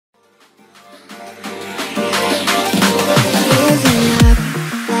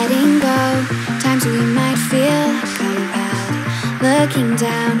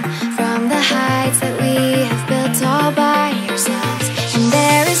down from the heights that we have built all by ourselves. And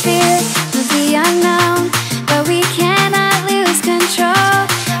there is fear of the unknown, but we cannot lose control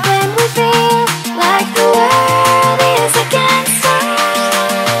when we feel like the world is against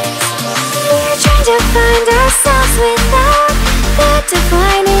us. We're trying to find ourselves without the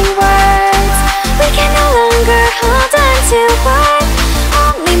defining words. We can no longer hold on to what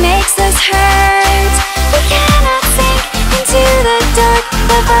only makes us hurt. We cannot sink into the dark.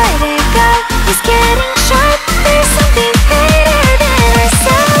 The vertigo is getting sharp. There's something greater than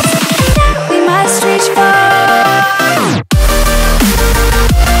ourselves that we must reach for.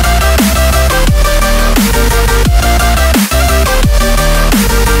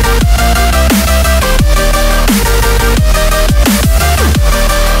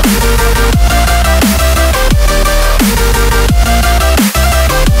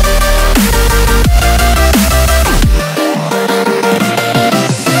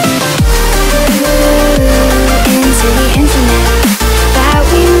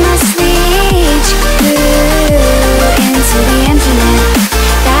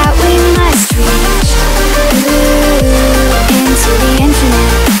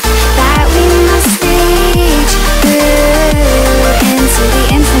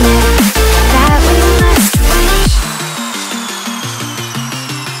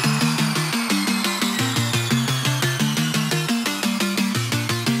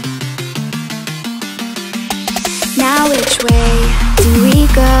 Now which way do we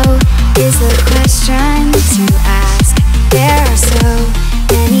go? Is the